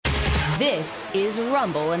This is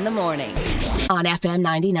Rumble in the Morning on FM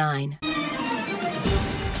 99.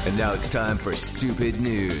 And now it's time for Stupid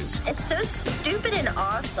News. It's so stupid and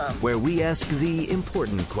awesome. Where we ask the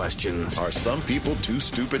important questions. Are some people too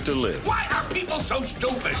stupid to live? Why are people so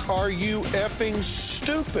stupid? Are you effing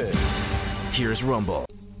stupid? Here's Rumble.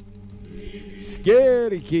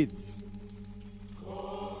 Scary kids.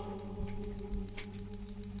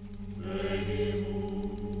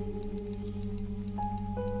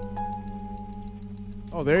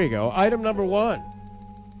 Oh, there you go. Item number 1.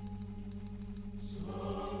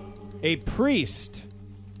 A priest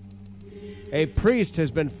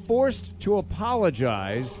has been forced to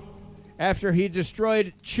apologize after he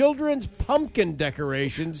destroyed children's pumpkin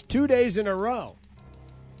decorations 2 days in a row.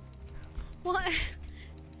 What?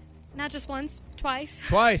 Not just once, twice?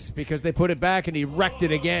 Twice, because they put it back and he wrecked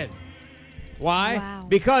it again. Why? Wow.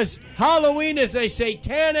 Because Halloween is a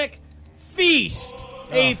satanic feast.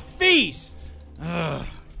 A feast.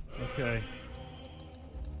 Okay.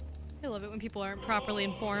 I love it when people aren't properly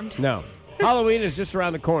informed. No. Halloween is just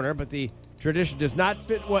around the corner, but the tradition does not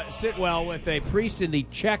sit well with a priest in the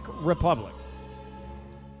Czech Republic.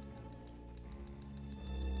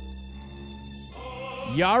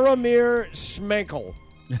 Jaromír Smegel.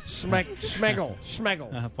 Smegel.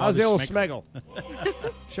 How's the old Smegel?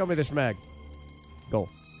 Show me the Smeg. Go.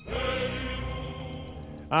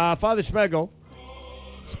 Father Smegel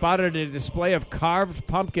spotted a display of carved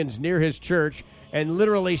pumpkins near his church and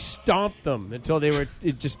literally stomped them until they were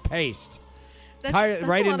just paste. That's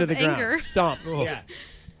right a lot into of the anger. ground. Stomped.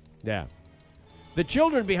 Yeah. The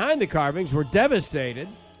children behind the carvings were devastated,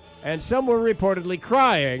 and some were reportedly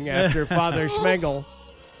crying after Father Smegel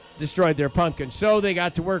destroyed their pumpkins. So they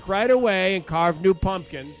got to work right away and carved new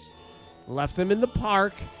pumpkins, left them in the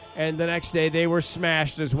park, and the next day they were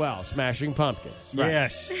smashed as well, smashing pumpkins. Right.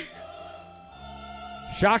 Yes.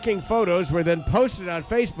 Shocking photos were then posted on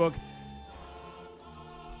Facebook,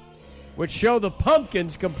 which show the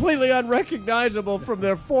pumpkins completely unrecognizable from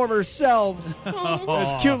their former selves.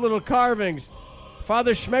 Those cute little carvings.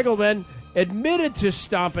 Father Smegel then admitted to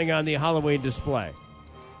stomping on the Halloween display.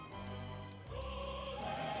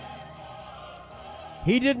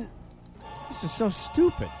 He didn't. This is so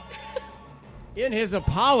stupid. In his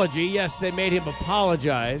apology, yes, they made him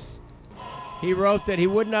apologize. He wrote that he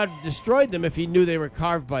would not have destroyed them if he knew they were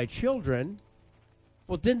carved by children.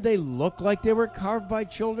 Well, didn't they look like they were carved by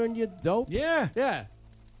children, you dope? Yeah. Yeah.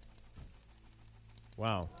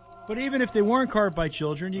 Wow. But even if they weren't carved by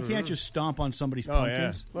children, you can't just stomp on somebody's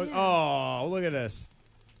pumpkins. Yeah. Look at this.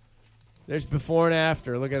 There's before and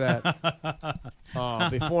after. Look at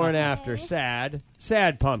that. Before and after. Sad.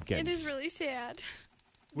 Sad pumpkins. It is really sad.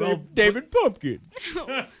 Well, David Pumpkin.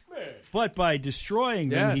 But by destroying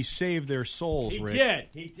them, Yes. he saved their souls, He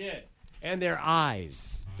Rick. did. And their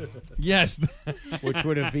eyes. Yes. Which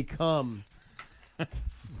would have become... Man.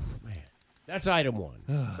 That's item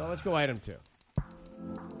 1. So let's go item 2.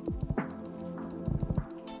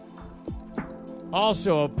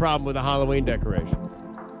 Also a problem with a Halloween decoration.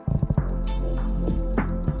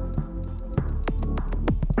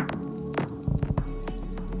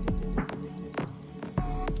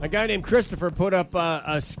 A guy named Christopher put up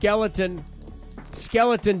a skeleton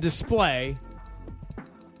display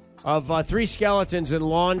of 3 skeletons in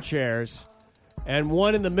lawn chairs and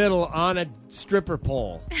one in the middle on a stripper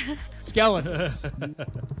pole. Skeletons.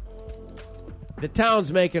 The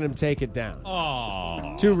town's making him take it down.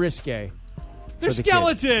 Oh. Too risque. They're for the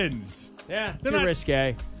skeletons. kids. Yeah, They're too not-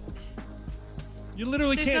 risque. You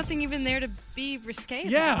literally There's can't. nothing even there to be risque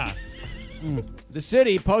about. Yeah. The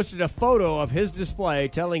city posted a photo of his display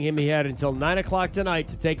telling him he had until 9 o'clock tonight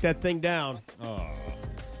to take that thing down. Oh.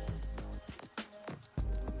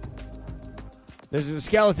 There's a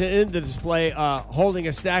skeleton in the display holding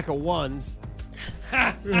a stack of ones.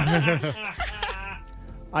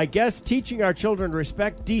 I guess teaching our children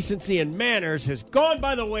respect, decency, and manners has gone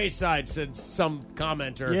by the wayside, said some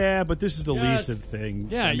commenter. Yeah, but this is the Yes. least of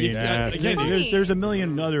things. Yeah, I mean, yes. again, Funny. there's a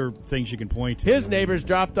million other things you can point to. His neighbors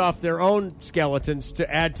dropped off their own skeletons to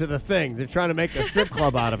add to the thing. They're trying to make a strip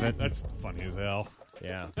club out of it. That's funny as hell.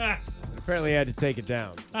 Yeah. Apparently, I had to take it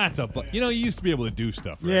down. That's you used to be able to do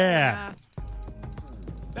stuff. Right? Yeah.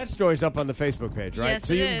 That story's up on the Facebook page, right? Yes,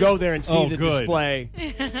 so it you can is. go there and see Oh, the good. display,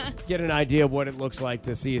 get an idea of what it looks like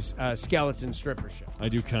to see a skeleton stripper show. I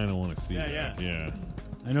do kind of want to see Yeah, that. Yeah.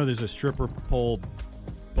 I know there's a stripper pole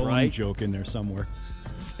bone Right. joke in there somewhere.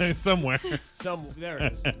 Somewhere. There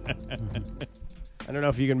it is. I don't know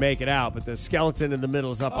if you can make it out, but the skeleton in the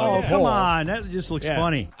middle is up on Oh, the come pole. on. That just looks Yeah.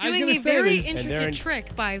 funny. I was Doing gonna a say very this- and they're intricate in-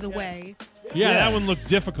 trick, by the way. Yeah, that one looks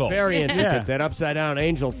difficult. Very intricate, Yeah. that upside down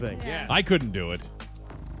angel thing. Yeah. I couldn't do it.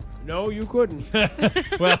 No, you couldn't.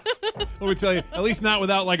 Well, let me tell you, at least not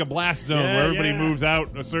without like a blast zone Yeah, where everybody yeah. moves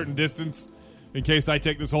out a certain distance in case I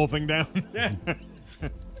take this whole thing down. Yeah.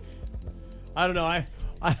 I don't know.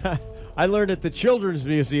 I learned at the Children's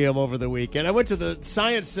Museum over the weekend. I went to the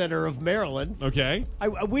Science Center of Maryland. Okay.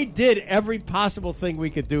 We did every possible thing we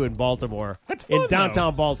could do in Baltimore, That's fun, in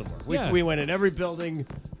downtown Baltimore. Yeah. We went in every building,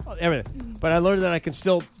 everything. But I learned that I can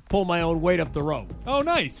still pull my own weight up the rope. Oh,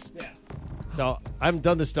 nice. Yeah. So I haven't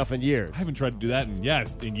done this stuff in years. I haven't tried to do that in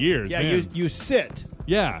years. Yeah, man. you sit.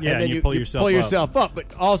 Yeah. Yeah, and then you pull yourself up. yourself up. But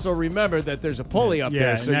also remember that there's a pulley up Yeah, there,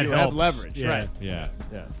 and so that you helps. have leverage. Yeah. Right. Yeah.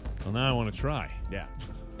 Yeah. Well, now I want to try Yeah.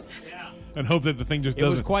 and hope that the thing just It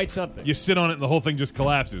doesn't. was quite something. You sit on it and the whole thing just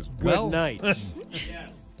collapses. Good night. Yes.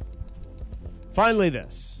 Finally,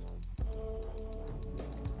 this. Let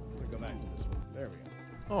me go back to this one. There we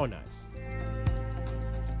go. Oh, nice.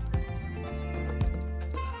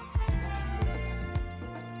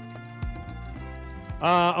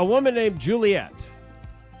 A woman named Juliet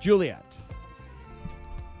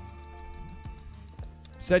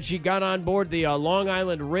said she got on board the Long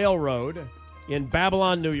Island Railroad in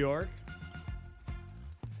Babylon, New York,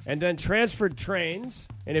 and then transferred trains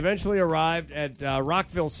and eventually arrived at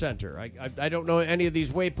Rockville Center. I don't know any of these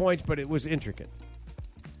waypoints, but it was intricate.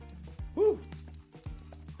 Whew.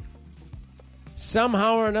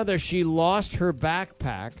 Somehow or another, she lost her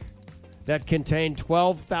backpack that contained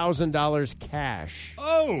 $12,000 cash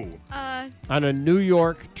Oh. on a New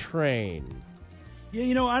York train.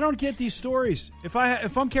 Yeah, I don't get these stories. If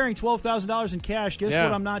I'm carrying $12,000 in cash, guess Yeah.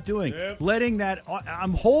 what I'm not doing? Yep. Letting that.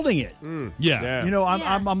 I'm holding it. Yeah. Yeah.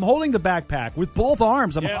 I'm holding the backpack with both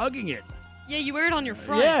arms. I'm Yeah. hugging it. Yeah, you wear it on your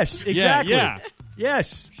front. Yes, exactly. Yeah.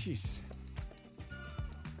 Yes. Jeez.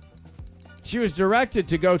 She was directed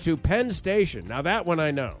to go to Penn Station. Now that one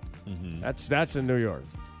I know. That's in New York.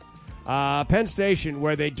 Penn Station,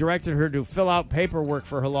 where they directed her to fill out paperwork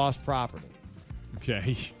for her lost property.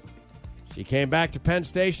 Okay. She came back to Penn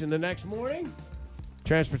Station the next morning.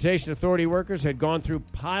 Transportation Authority workers had gone through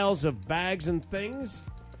piles of bags and things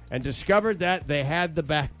and discovered that they had the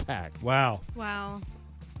backpack. Wow. Wow.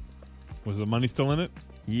 Was the money still in it?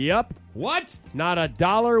 Yep. What? Not a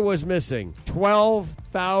dollar was missing.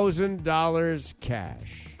 $12,000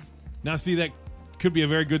 cash. Now, see, that could be a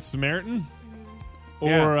very good Samaritan.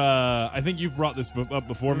 Yeah. Or I think you've brought this up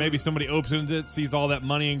before. Maybe somebody opens it, sees all that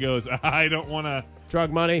money, and goes, I don't want to. Drug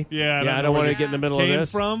money? Yeah, I know don't where want to this get in the middle of came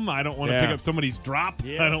this. from. I don't want to Yeah. pick up somebody's drop.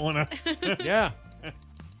 Yeah. I don't want to. Yeah.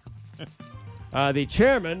 The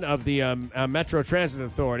chairman of the Metro Transit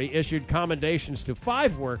Authority issued commendations to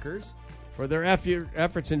 5 workers for their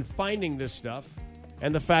efforts in finding this stuff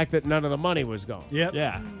and the fact that none of the money was gone. Yep.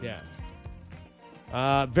 Yeah.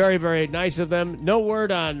 Yeah. Very, very nice of them. No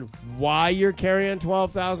word on why you're carrying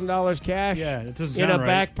 $12,000 cash Yeah, it doesn't in a sound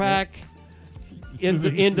right. backpack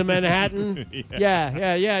into Manhattan.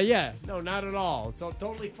 Yeah. No, not at all. It's all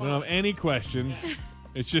totally I fine. don't have any questions.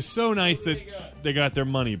 It's just so nice that they got their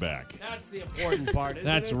money back. That's the important part, isn't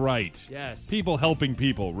That's it? right. Yes. People helping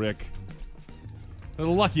people, Rick. They're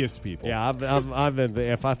the luckiest people. Yeah, I've been.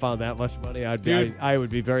 If I found that much money, Dude. I would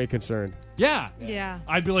be very concerned. Yeah. Yeah.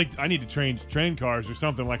 I'd be like, I need to change train cars or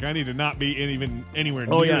something. Like, I need to not be even anywhere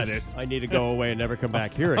Oh near yes, this. I need to go away and never come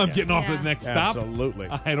back here again. I'm getting off Yeah. at the next stop. Absolutely.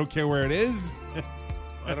 I don't care where it is.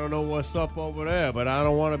 I don't know what's up over there, but I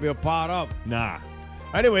don't want to be a part of. Nah.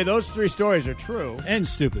 Anyway, those 3 stories are true, And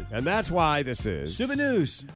stupid. and that's why this is Stupid news.